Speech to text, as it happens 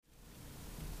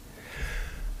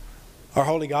Our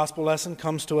Holy Gospel lesson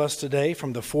comes to us today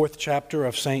from the 4th chapter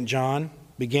of St. John,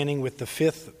 beginning with the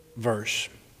 5th verse.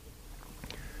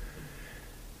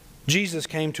 Jesus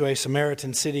came to a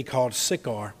Samaritan city called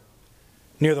Sychar,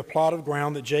 near the plot of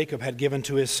ground that Jacob had given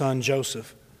to his son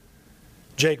Joseph.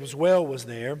 Jacob's well was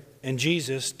there, and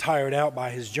Jesus, tired out by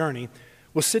his journey,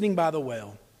 was sitting by the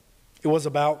well. It was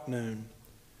about noon.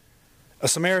 A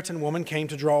Samaritan woman came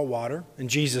to draw water, and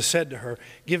Jesus said to her,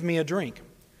 "Give me a drink."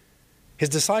 His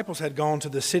disciples had gone to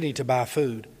the city to buy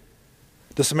food.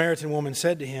 The Samaritan woman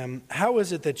said to him, "How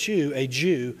is it that you, a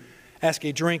Jew, ask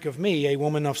a drink of me, a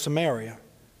woman of Samaria?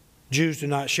 Jews do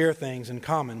not share things in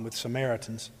common with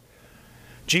Samaritans."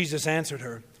 Jesus answered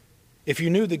her, "If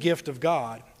you knew the gift of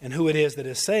God and who it is that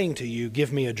is saying to you,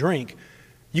 'Give me a drink,'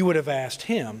 you would have asked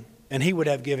him, and he would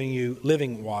have given you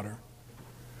living water."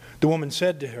 The woman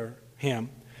said to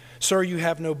him, "Sir, you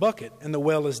have no bucket, and the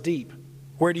well is deep.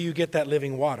 Where do you get that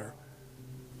living water?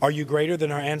 Are you greater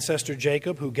than our ancestor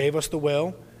Jacob, who gave us the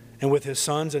well, and with his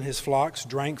sons and his flocks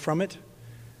drank from it?"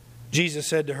 Jesus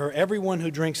said to her, "Everyone who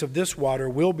drinks of this water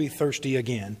will be thirsty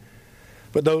again.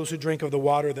 But those who drink of the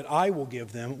water that I will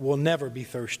give them will never be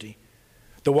thirsty.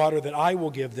 The water that I will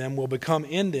give them will become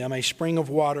in them a spring of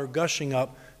water gushing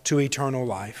up to eternal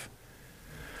life."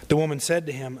 The woman said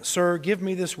to him, "Sir, give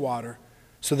me this water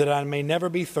so that I may never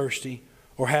be thirsty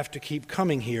or have to keep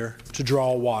coming here to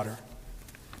draw water."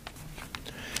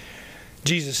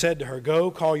 Jesus said to her,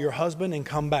 "Go, call your husband and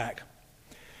come back."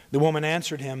 The woman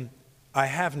answered him, "I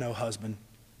have no husband."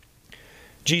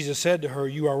 Jesus said to her,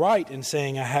 "You are right in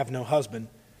saying, 'I have no husband,'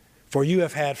 for you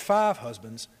have had 5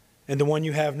 husbands, and the one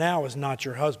you have now is not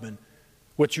your husband.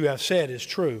 What you have said is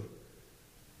true."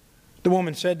 The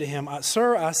woman said to him,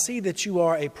 "Sir, I see that you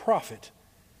are a prophet.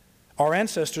 Our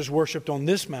ancestors worshipped on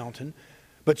this mountain,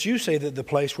 but you say that the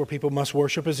place where people must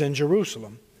worship is in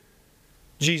Jerusalem."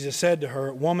 Jesus said to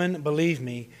her, "Woman, believe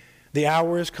me, the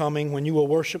hour is coming when you will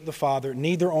worship the Father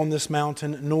neither on this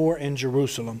mountain nor in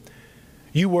Jerusalem.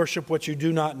 You worship what you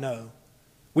do not know.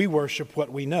 We worship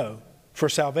what we know, for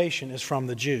salvation is from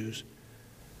the Jews.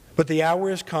 But the hour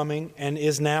is coming and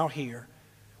is now here,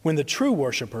 when the true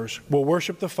worshipers will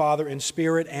worship the Father in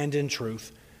spirit and in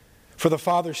truth. For the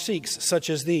Father seeks such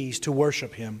as these to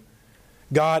worship him.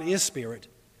 God is spirit,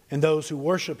 and those who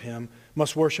worship him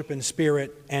must worship in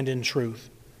spirit and in truth."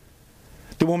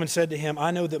 The woman said to him, "I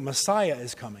know that Messiah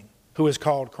is coming, who is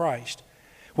called Christ.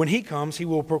 When he comes, he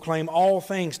will proclaim all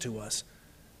things to us."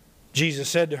 Jesus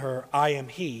said to her, "I am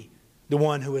he, the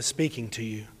one who is speaking to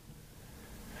you."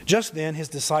 Just then his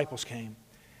disciples came.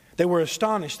 They were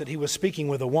astonished that he was speaking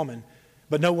with a woman,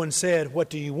 but no one said, "What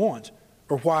do you want?"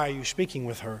 or "Why are you speaking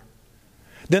with her?"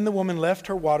 Then the woman left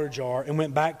her water jar and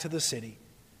went back to the city.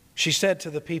 She said to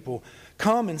the people,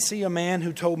 "Come and see a man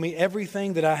who told me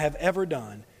everything that I have ever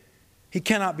done. He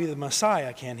cannot be the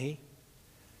Messiah, can he?"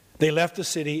 They left the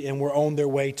city and were on their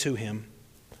way to him.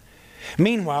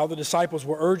 Meanwhile, the disciples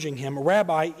were urging him,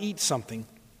 "Rabbi, eat something."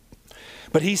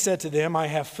 But he said to them, "I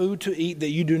have food to eat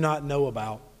that you do not know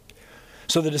about."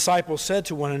 So the disciples said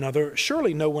to one another,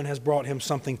 "Surely no one has brought him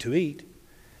something to eat."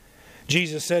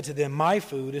 Jesus said to them, "My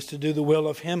food is to do the will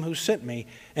of him who sent me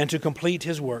and to complete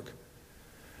his work.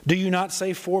 Do you not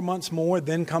say 4 months more,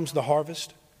 then comes the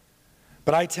harvest?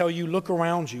 But I tell you, look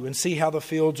around you and see how the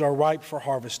fields are ripe for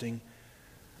harvesting.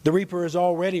 The reaper is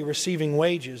already receiving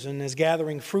wages and is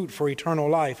gathering fruit for eternal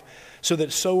life, so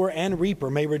that sower and reaper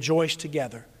may rejoice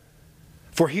together.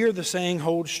 For here the saying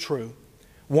holds true,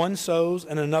 one sows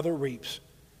and another reaps.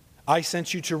 I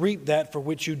sent you to reap that for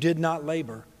which you did not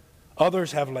labor.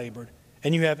 Others have labored,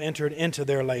 and you have entered into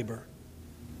their labor."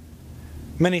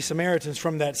 Many Samaritans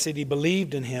from that city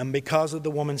believed in him because of the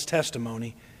woman's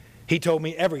testimony. "He told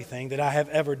me everything that I have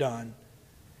ever done."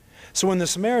 So when the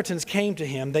Samaritans came to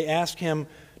him, they asked him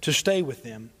to stay with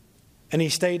them, and he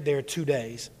stayed there 2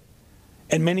 days.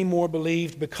 And many more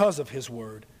believed because of his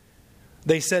word.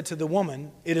 They said to the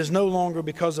woman, "It is no longer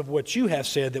because of what you have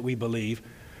said that we believe,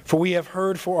 for we have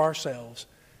heard for ourselves,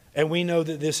 and we know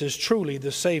that this is truly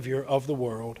the Savior of the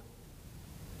world."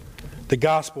 The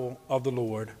Gospel of the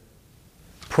Lord.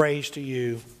 Praise to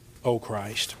you, O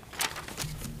Christ.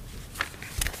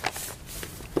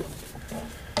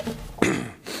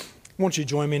 Won't you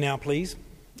join me now, please,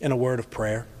 in a word of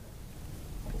prayer?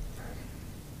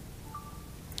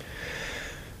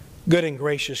 Good and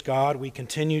gracious God, we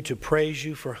continue to praise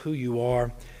you for who you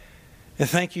are, and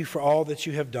thank you for all that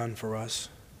you have done for us.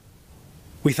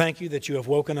 We thank you that you have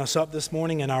woken us up this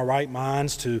morning in our right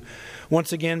minds to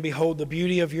once again behold the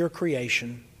beauty of your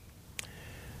creation.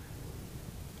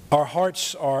 Our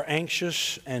hearts are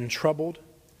anxious and troubled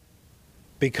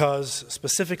because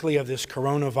specifically of this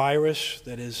coronavirus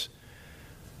that is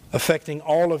affecting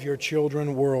all of your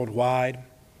children worldwide.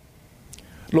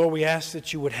 Lord, we ask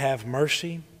that you would have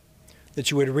mercy,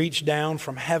 that you would reach down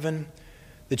from heaven,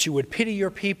 that you would pity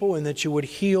your people, and that you would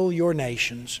heal your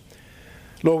nations.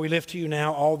 Lord, we lift to you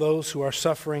now all those who are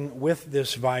suffering with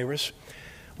this virus.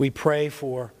 We pray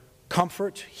for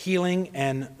comfort, healing,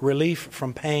 and relief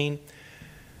from pain.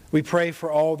 We pray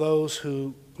for all those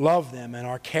who love them and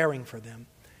are caring for them.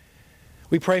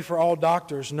 We pray for all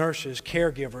doctors, nurses,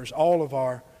 caregivers, all of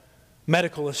our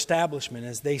medical establishment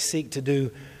as they seek to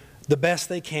do the best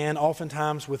they can,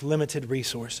 oftentimes with limited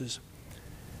resources.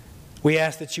 We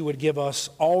ask that you would give us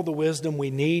all the wisdom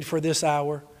we need for this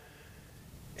hour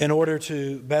in order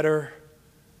to better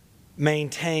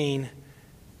maintain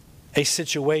a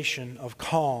situation of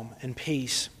calm and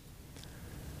peace.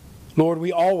 Lord,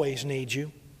 we always need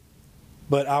you,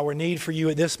 but our need for you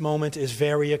at this moment is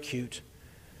very acute.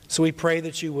 So we pray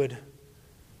that you would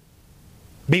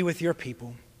be with your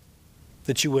people,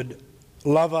 that you would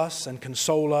love us and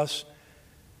console us,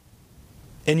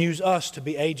 and use us to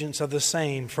be agents of the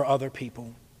same for other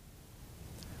people.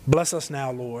 Bless us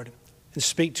now, Lord, and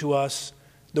speak to us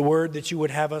the word that you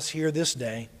would have us hear this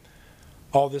day.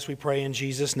 All this we pray in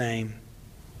Jesus' name.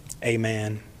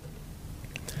 Amen.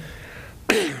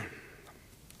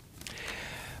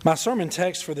 My sermon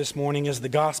text for this morning is the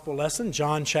gospel lesson,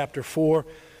 John chapter 4,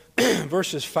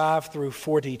 verses 5 through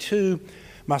 42.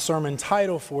 My sermon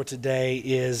title for today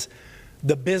is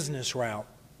The Business Route,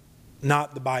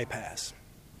 Not the Bypass.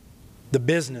 The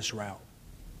business route,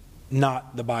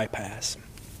 not the bypass.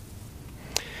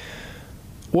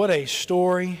 What a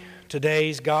story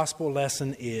today's gospel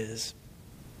lesson is.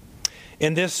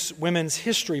 In this Women's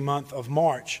History Month of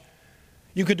March,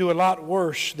 you could do a lot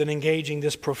worse than engaging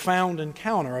this profound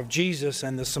encounter of Jesus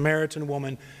and the Samaritan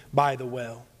woman by the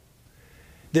well.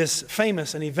 This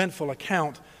famous and eventful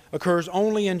account occurs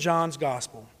only in John's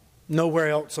Gospel, nowhere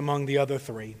else among the other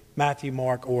three, Matthew,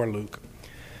 Mark, or Luke.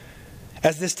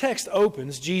 As this text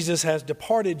opens, Jesus has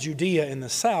departed Judea in the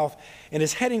south and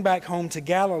is heading back home to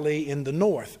Galilee in the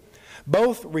north,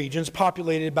 both regions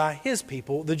populated by his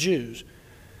people, the Jews.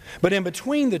 But in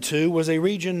between the two was a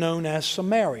region known as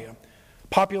Samaria,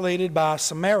 populated by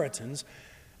Samaritans,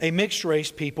 a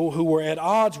mixed-race people who were at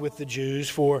odds with the Jews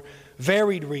for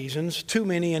varied reasons, too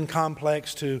many and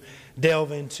complex to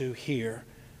delve into here.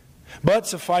 But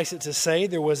suffice it to say,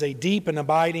 there was a deep and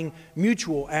abiding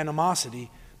mutual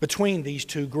animosity between these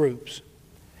two groups.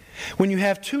 When you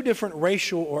have two different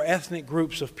racial or ethnic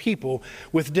groups of people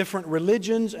with different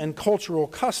religions and cultural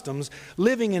customs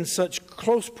living in such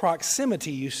close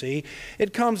proximity, you see,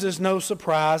 it comes as no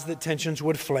surprise that tensions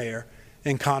would flare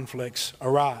and conflicts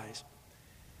arise.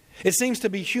 It seems to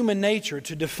be human nature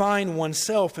to define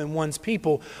oneself and one's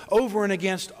people over and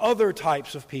against other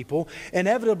types of people,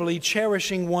 inevitably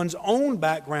cherishing one's own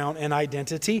background and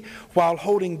identity while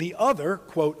holding the other,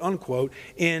 quote unquote,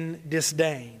 in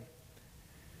disdain.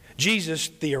 Jesus,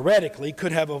 theoretically,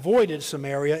 could have avoided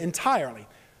Samaria entirely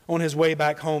on his way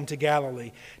back home to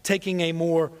Galilee, taking a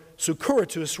more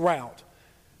circuitous route.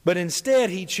 But instead,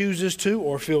 he chooses to,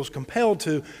 or feels compelled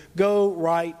to, go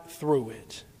right through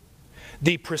it.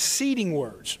 The preceding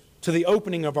words to the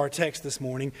opening of our text this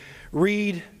morning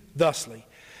read thusly: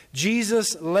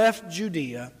 Jesus left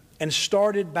Judea and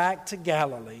started back to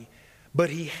Galilee, but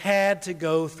he had to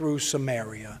go through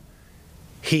Samaria.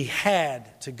 He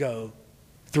had to go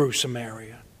through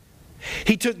Samaria.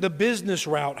 He took the business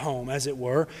route home, as it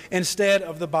were, instead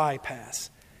of the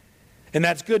bypass. And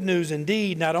that's good news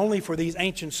indeed, not only for these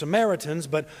ancient Samaritans,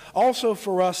 but also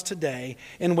for us today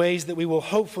in ways that we will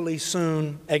hopefully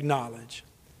soon acknowledge.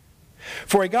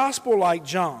 For a gospel like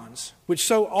John's, which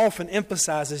so often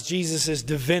emphasizes Jesus'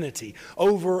 divinity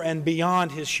over and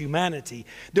beyond his humanity,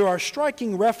 there are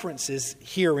striking references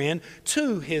herein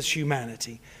to his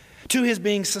humanity, to his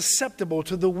being susceptible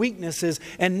to the weaknesses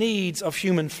and needs of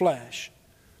human flesh.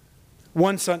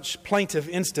 One such plaintive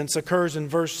instance occurs in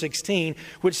verse 16,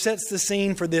 which sets the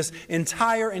scene for this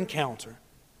entire encounter.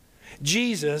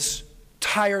 Jesus,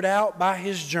 tired out by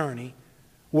his journey,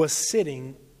 was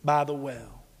sitting by the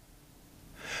well.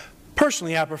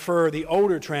 Personally, I prefer the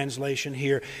older translation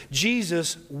here.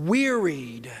 Jesus,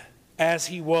 wearied as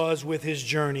he was with his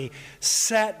journey,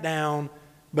 sat down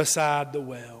beside the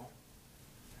well.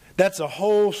 That's a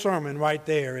whole sermon right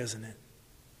there, isn't it?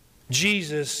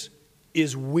 Jesus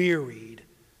is wearied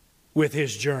with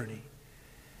his journey.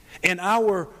 In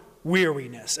our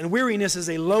weariness, and weariness is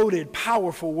a loaded,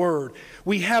 powerful word,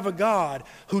 we have a God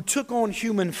who took on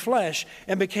human flesh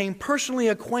and became personally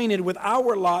acquainted with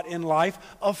our lot in life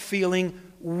of feeling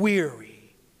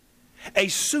weary. A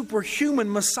superhuman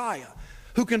Messiah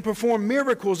who can perform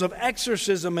miracles of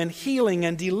exorcism and healing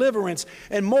and deliverance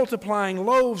and multiplying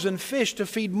loaves and fish to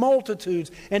feed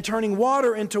multitudes and turning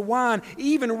water into wine,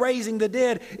 even raising the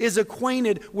dead, is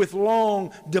acquainted with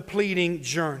long, depleting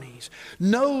journeys,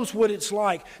 knows what it's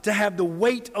like to have the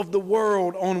weight of the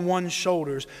world on one's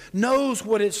shoulders, knows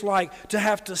what it's like to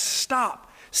have to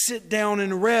stop, sit down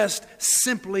and rest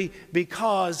simply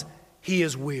because he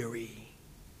is weary.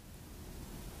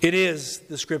 It is,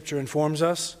 the Scripture informs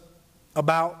us,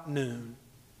 about noon.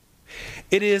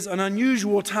 It is an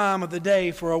unusual time of the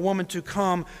day for a woman to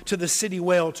come to the city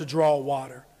well to draw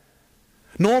water.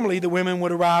 Normally, the women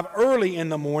would arrive early in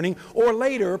the morning or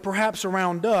later, perhaps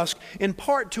around dusk, in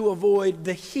part to avoid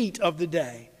the heat of the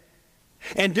day.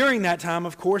 And during that time,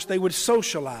 of course, they would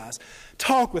socialize,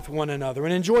 talk with one another,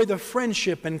 and enjoy the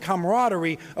friendship and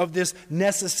camaraderie of this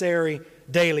necessary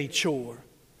daily chore.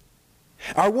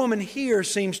 Our woman here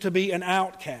seems to be an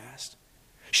outcast.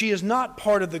 She is not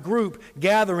part of the group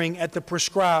gathering at the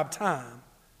prescribed time.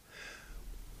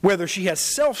 Whether she has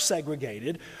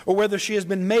self-segregated or whether she has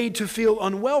been made to feel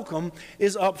unwelcome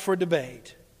is up for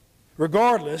debate.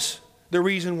 Regardless, the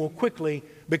reason will quickly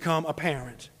become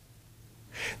apparent.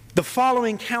 The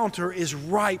following counter is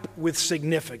ripe with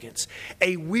significance.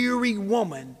 A weary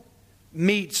woman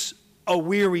meets a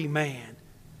weary man.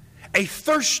 A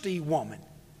thirsty woman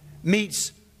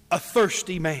meets a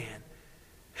thirsty man.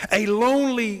 A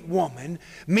lonely woman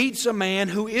meets a man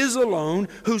who is alone,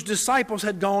 whose disciples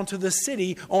had gone to the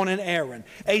city on an errand.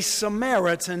 A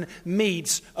Samaritan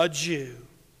meets a Jew.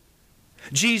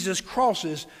 Jesus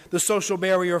crosses the social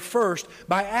barrier first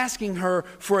by asking her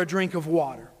for a drink of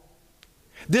water.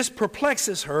 This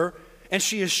perplexes her, and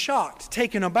she is shocked,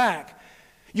 taken aback.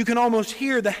 You can almost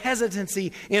hear the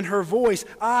hesitancy in her voice,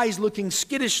 eyes looking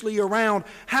skittishly around.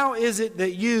 How is it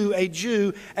that you, a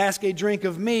Jew, ask a drink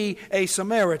of me, a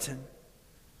Samaritan?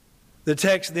 The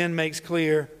text then makes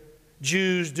clear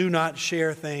Jews do not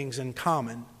share things in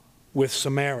common with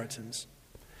Samaritans.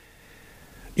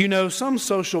 You know, some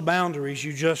social boundaries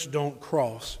you just don't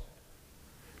cross,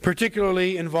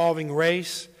 particularly involving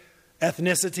race,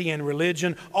 ethnicity, and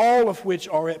religion, all of which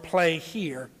are at play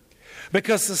here,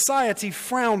 because society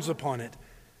frowns upon it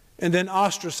and then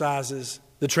ostracizes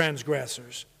the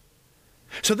transgressors.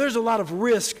 So there's a lot of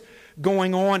risk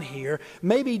going on here.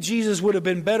 Maybe Jesus would have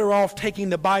been better off taking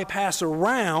the bypass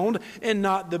around and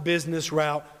not the business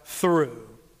route through.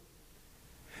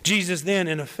 Jesus then,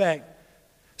 in effect,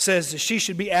 says that she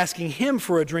should be asking him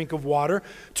for a drink of water,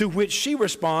 to which she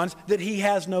responds that he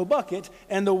has no bucket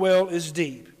and the well is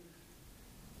deep.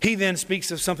 He then speaks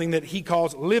of something that he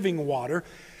calls living water,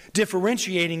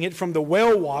 differentiating it from the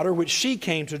well water which she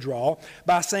came to draw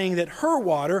by saying that her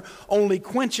water only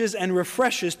quenches and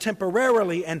refreshes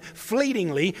temporarily and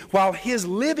fleetingly, while his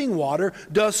living water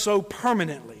does so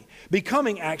permanently,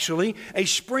 becoming actually a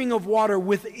spring of water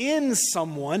within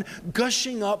someone,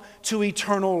 gushing up to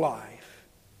eternal life.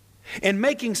 In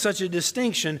making such a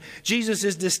distinction, Jesus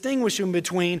is distinguishing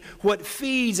between what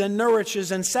feeds and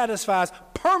nourishes and satisfies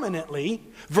permanently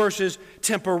versus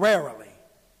temporarily.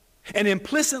 And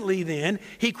implicitly then,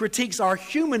 he critiques our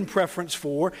human preference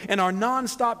for and our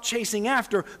nonstop chasing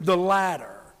after the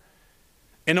latter.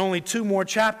 In only 2 more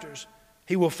chapters,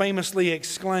 he will famously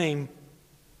exclaim,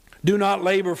 "Do not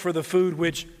labor for the food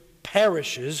which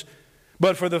perishes,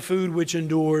 but for the food which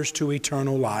endures to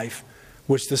eternal life,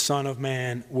 which the Son of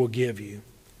Man will give you."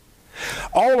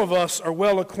 All of us are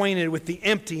well acquainted with the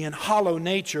empty and hollow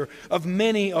nature of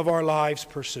many of our lives'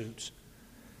 pursuits.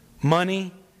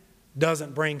 Money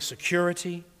doesn't bring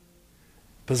security.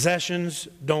 Possessions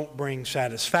don't bring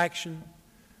satisfaction.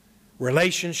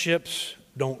 Relationships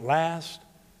don't last.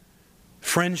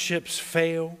 Friendships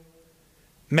fail.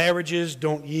 Marriages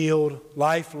don't yield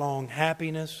lifelong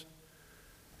happiness.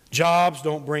 Jobs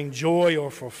don't bring joy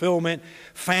or fulfillment.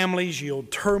 Families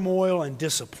yield turmoil and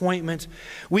disappointment.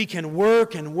 We can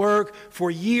work and work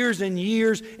for years and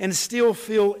years and still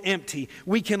feel empty.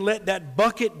 We can let that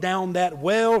bucket down that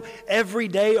well every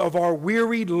day of our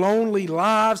wearied, lonely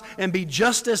lives and be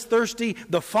just as thirsty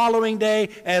the following day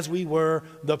as we were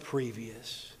the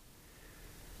previous.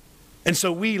 And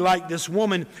so we, like this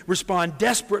woman, respond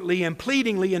desperately and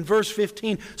pleadingly in verse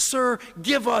 15, "Sir,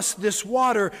 give us this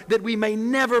water that we may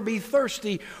never be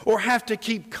thirsty or have to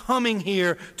keep coming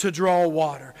here to draw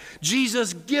water."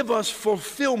 Jesus, give us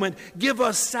fulfillment, give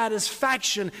us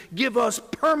satisfaction, give us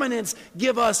permanence,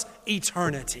 give us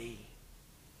eternity.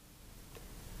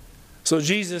 So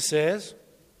Jesus says,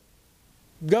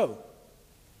 "Go,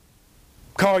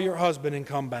 call your husband and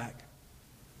come back."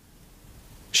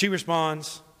 She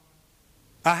responds,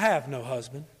 "I have no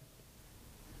husband."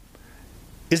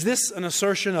 Is this an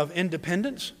assertion of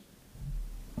independence?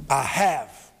 I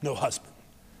have no husband.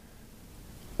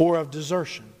 Or of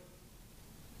desertion,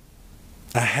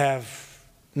 I have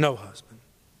no husband.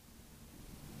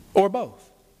 Or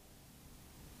both.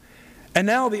 And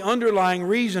now the underlying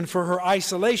reason for her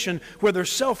isolation, whether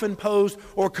self-imposed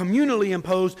or communally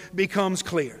imposed, becomes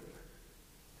clear.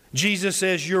 Jesus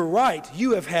says, you're right,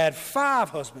 you have had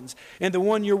 5 husbands, and the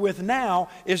one you're with now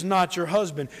is not your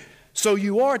husband. So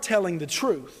you are telling the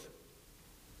truth.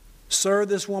 Sir,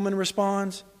 this woman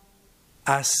responds,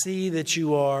 I see that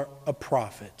you are a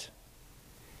prophet.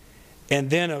 And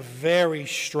then a very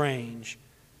strange,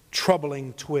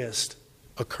 troubling twist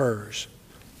occurs.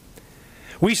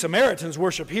 We Samaritans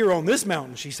worship here on this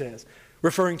mountain, she says,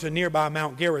 referring to nearby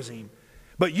Mount Gerizim.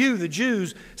 But you, the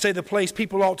Jews, say the place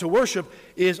people ought to worship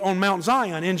is on Mount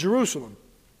Zion in Jerusalem.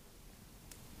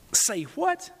 Say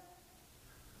what?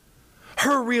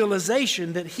 Her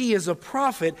realization that he is a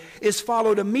prophet is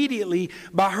followed immediately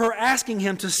by her asking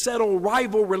him to settle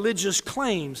rival religious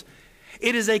claims.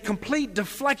 It is a complete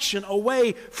deflection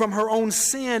away from her own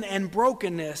sin and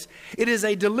brokenness. It is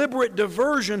a deliberate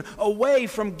diversion away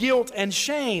from guilt and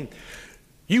shame.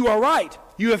 You are right.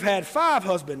 You have had 5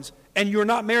 husbands, and you're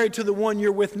not married to the one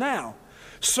you're with now.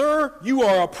 Sir, you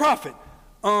are a prophet.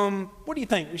 What do you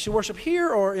think? We should worship here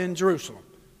or in Jerusalem?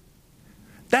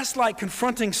 That's like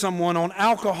confronting someone on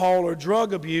alcohol or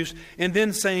drug abuse and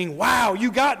then saying, wow,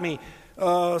 you got me.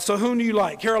 So whom do you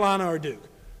like, Carolina or Duke?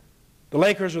 The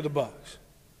Lakers or the Bucks?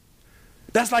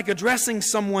 That's like addressing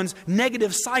someone's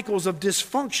negative cycles of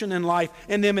dysfunction in life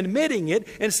and them admitting it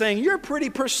and saying, you're pretty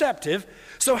perceptive.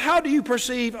 So how do you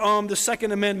perceive the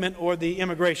Second Amendment or the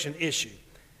immigration issue?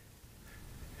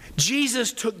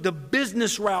 Jesus took the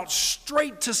business route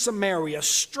straight to Samaria,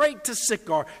 straight to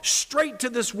Sychar, straight to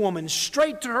this woman,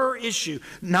 straight to her issue.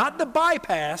 Not the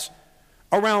bypass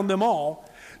around them all.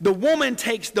 The woman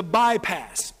takes the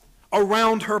bypass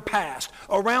around her past,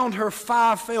 around her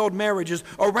 5 failed marriages,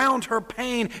 around her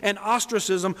pain and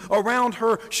ostracism, around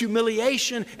her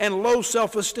humiliation and low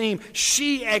self-esteem.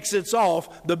 She exits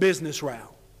off the business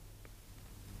route.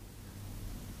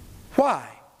 Why,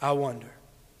 I wonder?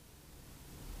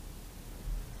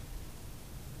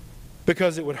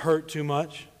 Because it would hurt too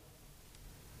much?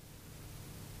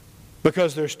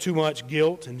 Because there's too much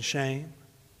guilt and shame?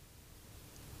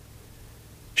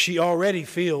 She already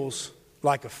feels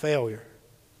like a failure.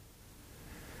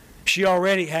 She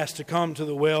already has to come to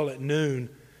the well at noon,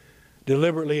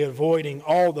 deliberately avoiding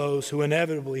all those who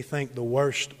inevitably think the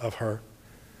worst of her.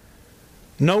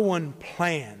 No one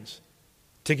plans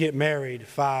to get married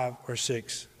 5 or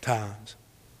 6 times.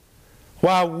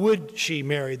 Why would she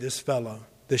marry this fellow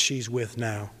that she's with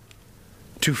now?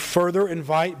 To further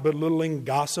invite belittling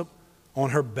gossip on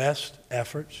her best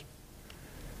efforts?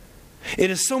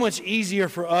 It is so much easier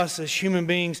for us as human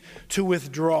beings to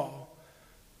withdraw,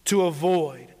 to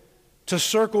avoid, to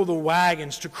circle the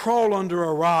wagons, to crawl under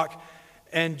a rock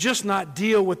and just not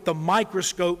deal with the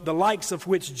microscope, the likes of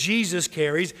which Jesus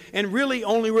carries, and really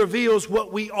only reveals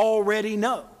what we already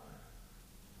know,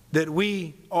 that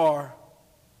we are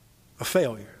a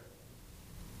failure.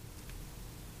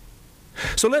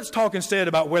 So let's talk instead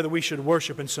about whether we should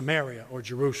worship in Samaria or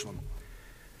Jerusalem.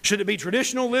 Should it be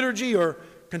traditional liturgy or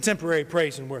contemporary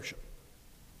praise and worship?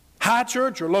 High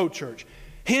church or low church?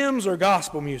 Hymns or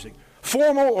gospel music?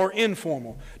 Formal or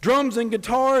informal? Drums and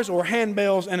guitars or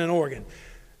handbells and an organ?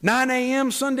 9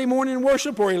 a.m. Sunday morning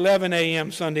worship or 11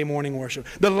 a.m. Sunday morning worship?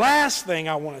 The last thing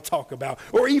I want to talk about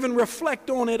or even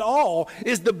reflect on at all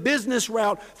is the business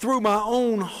route through my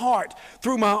own heart,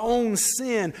 through my own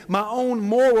sin, my own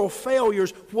moral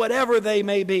failures, whatever they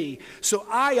may be. So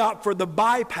I opt for the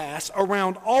bypass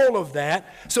around all of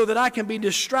that so that I can be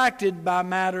distracted by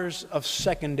matters of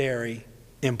secondary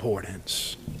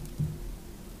importance.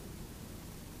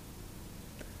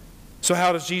 So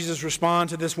how does Jesus respond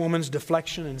to this woman's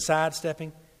deflection and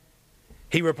sidestepping?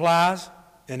 He replies,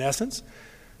 in essence,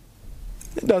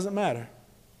 it doesn't matter.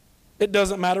 It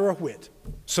doesn't matter a whit,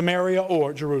 Samaria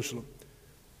or Jerusalem.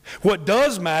 What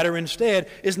does matter instead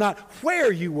is not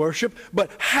where you worship,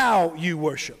 but how you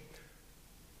worship.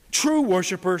 True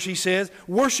worshipers, he says,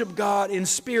 worship God in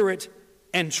spirit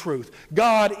and truth.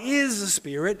 God is a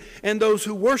spirit, and those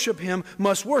who worship him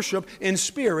must worship in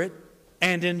spirit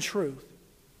and in truth.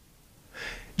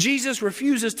 Jesus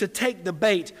refuses to take the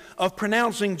bait of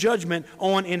pronouncing judgment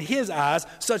on, in his eyes,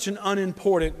 such an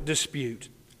unimportant dispute.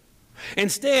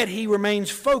 Instead, he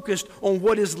remains focused on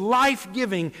what is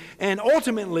life-giving and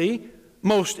ultimately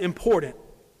most important,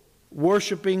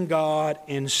 worshiping God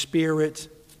in spirit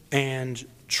and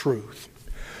truth.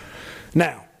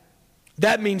 Now,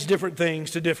 that means different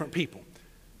things to different people,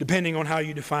 depending on how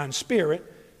you define spirit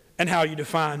and how you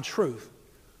define truth.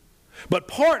 But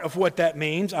part of what that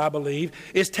means, I believe,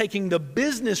 is taking the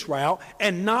business route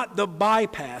and not the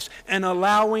bypass, and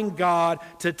allowing God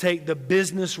to take the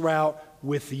business route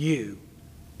with you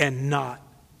and not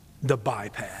the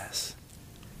bypass.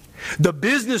 The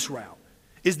business route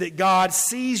is that God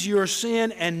sees your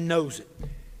sin and knows it.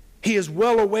 He is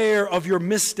well aware of your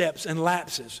missteps and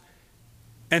lapses,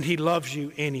 and He loves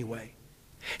you anyway.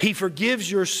 He forgives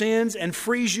your sins and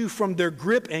frees you from their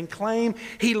grip and claim.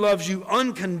 He loves you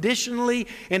unconditionally,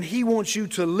 and He wants you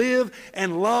to live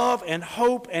and love and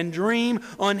hope and dream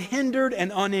unhindered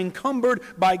and unencumbered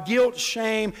by guilt,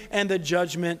 shame, and the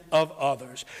judgment of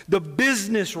others. The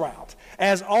business route,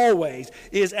 as always,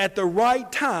 is at the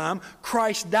right time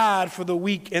Christ died for the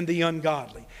weak and the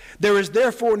ungodly. There is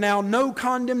therefore now no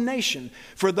condemnation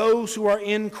for those who are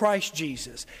in Christ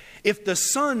Jesus. If the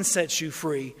Son sets you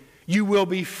free, you will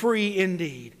be free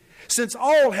indeed. Since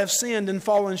all have sinned and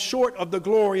fallen short of the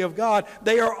glory of God,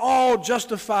 they are all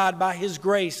justified by His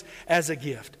grace as a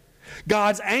gift.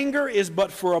 God's anger is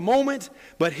but for a moment,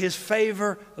 but His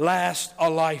favor lasts a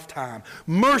lifetime.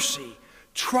 Mercy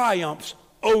triumphs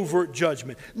over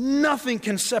judgment. Nothing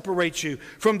can separate you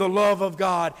from the love of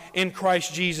God in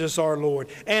Christ Jesus our Lord.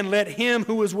 And let him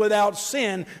who is without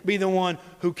sin be the one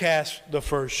who casts the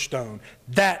first stone.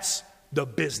 That's the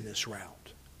business route.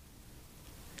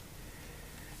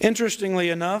 Interestingly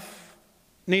enough,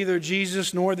 neither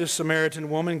Jesus nor the Samaritan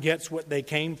woman gets what they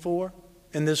came for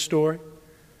in this story.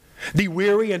 The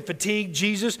weary and fatigued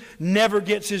Jesus never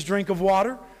gets his drink of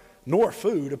water, nor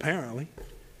food, apparently.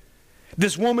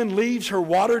 This woman leaves her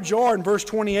water jar in verse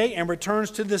 28 and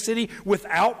returns to the city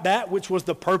without that which was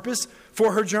the purpose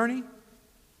for her journey.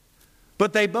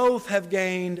 But they both have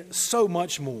gained so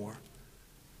much more.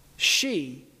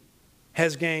 She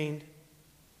has gained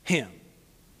him,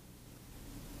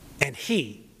 and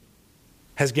he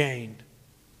has gained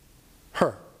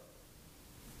her.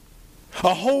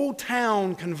 A whole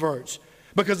town converts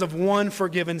because of one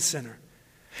forgiven sinner.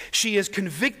 She is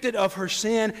convicted of her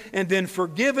sin, and then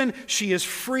forgiven. She is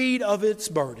freed of its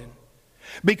burden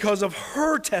because of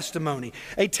her testimony,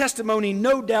 a testimony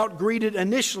no doubt greeted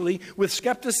initially with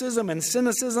skepticism and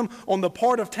cynicism on the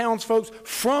part of townsfolk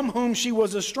from whom she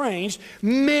was estranged.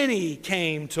 Many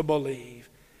came to believe.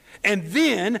 And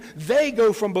then they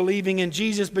go from believing in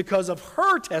Jesus because of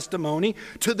her testimony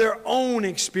to their own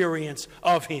experience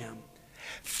of him.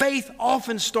 Faith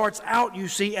often starts out, you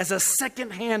see, as a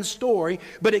second-hand story,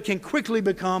 but it can quickly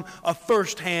become a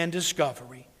first-hand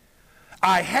discovery.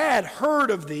 I had heard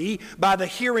of thee by the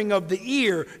hearing of the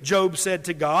ear, Job said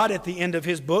to God at the end of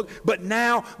his book, but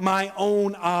now my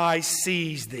own eye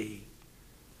sees thee.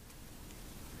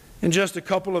 In just a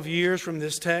couple of years from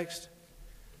this text,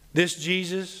 this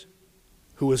Jesus,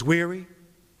 who was weary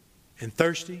and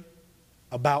thirsty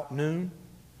about noon,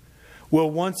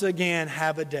 will once again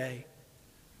have a day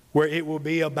where it will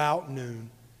be about noon,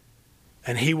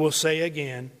 and he will say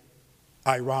again,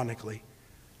 ironically,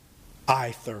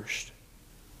 I thirst.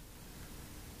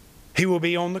 He will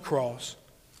be on the cross.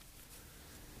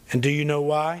 And do you know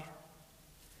why?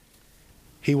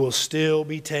 He will still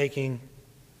be taking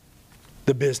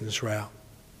the business route.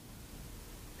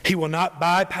 He will not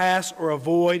bypass or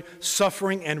avoid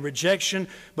suffering and rejection,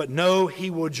 but no, he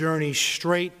will journey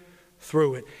straight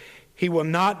through it. He will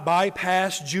not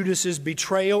bypass Judas's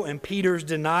betrayal and Peter's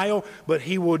denial, but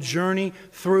he will journey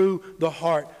through the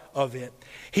heart of it.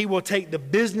 He will take the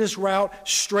business route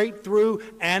straight through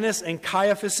Annas and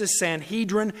Caiaphas'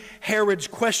 Sanhedrin, Herod's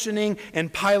questioning,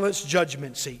 and Pilate's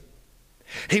judgment seat.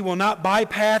 He will not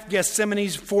bypass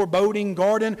Gethsemane's foreboding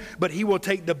garden, but he will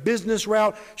take the business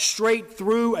route straight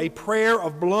through a prayer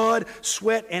of blood,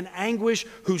 sweat, and anguish,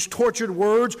 whose tortured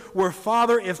words were,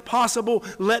 Father, if possible,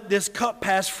 let this cup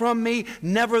pass from me.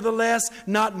 Nevertheless,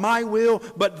 not my will,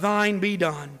 but thine be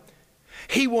done.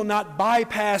 He will not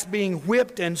bypass being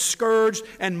whipped and scourged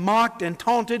and mocked and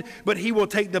taunted, but he will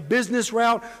take the business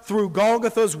route through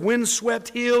Golgotha's windswept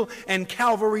hill and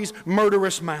Calvary's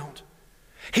murderous mount.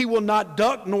 He will not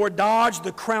duck nor dodge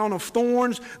the crown of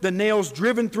thorns, the nails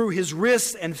driven through his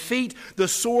wrists and feet, the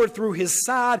sword through his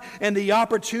side, and the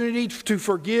opportunity to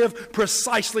forgive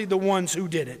precisely the ones who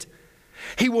did it.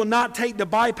 He will not take the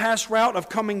bypass route of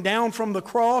coming down from the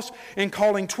cross and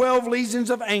calling 12 legions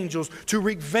of angels to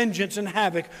wreak vengeance and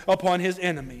havoc upon his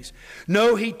enemies.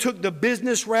 No, he took the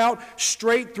business route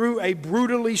straight through a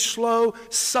brutally slow,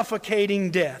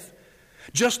 suffocating death.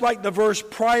 Just like the verse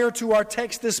prior to our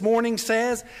text this morning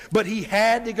says, but he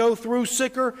had to go through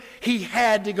Sychar, he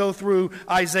had to go through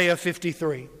Isaiah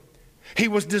 53. He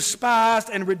was despised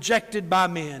and rejected by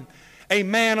men, a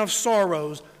man of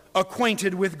sorrows,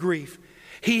 acquainted with grief.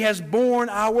 He has borne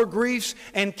our griefs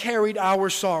and carried our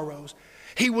sorrows.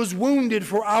 He was wounded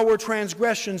for our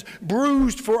transgressions,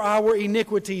 bruised for our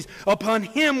iniquities. Upon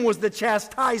him was the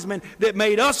chastisement that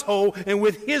made us whole, and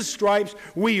with his stripes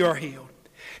we are healed.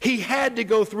 He had to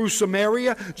go through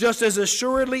Samaria just as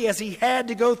assuredly as he had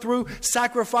to go through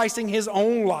sacrificing his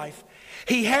own life.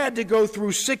 He had to go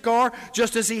through Sychar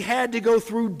just as he had to go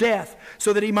through death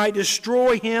so that he might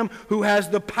destroy him who has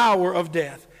the power of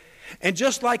death. And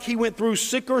just like he went through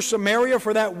Sychar, Samaria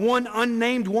for that one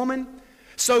unnamed woman,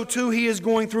 so too he is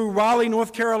going through Raleigh,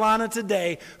 North Carolina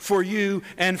today for you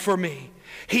and for me.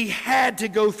 He had to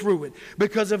go through it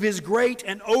because of his great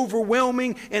and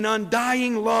overwhelming and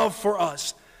undying love for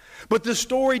us. But the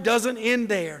story doesn't end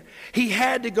there. He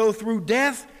had to go through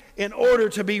death in order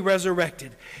to be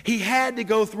resurrected. He had to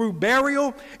go through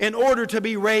burial in order to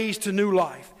be raised to new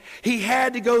life. He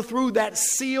had to go through that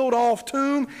sealed off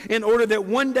tomb in order that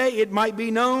one day it might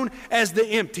be known as the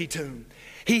empty tomb.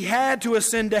 He had to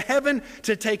ascend to heaven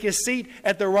to take his seat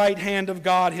at the right hand of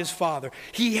God his Father.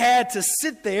 He had to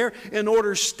sit there in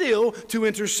order still to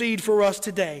intercede for us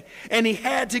today. And he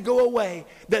had to go away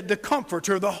that the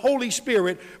Comforter, the Holy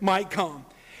Spirit, might come.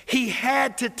 He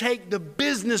had to take the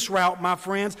business route, my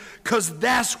friends, because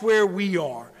that's where we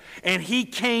are. And he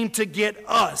came to get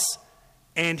us,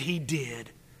 and he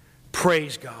did.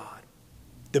 Praise God.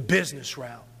 The business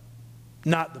route,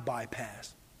 not the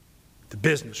bypass. The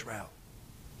business route,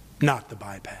 not the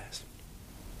bypass.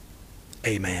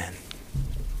 Amen.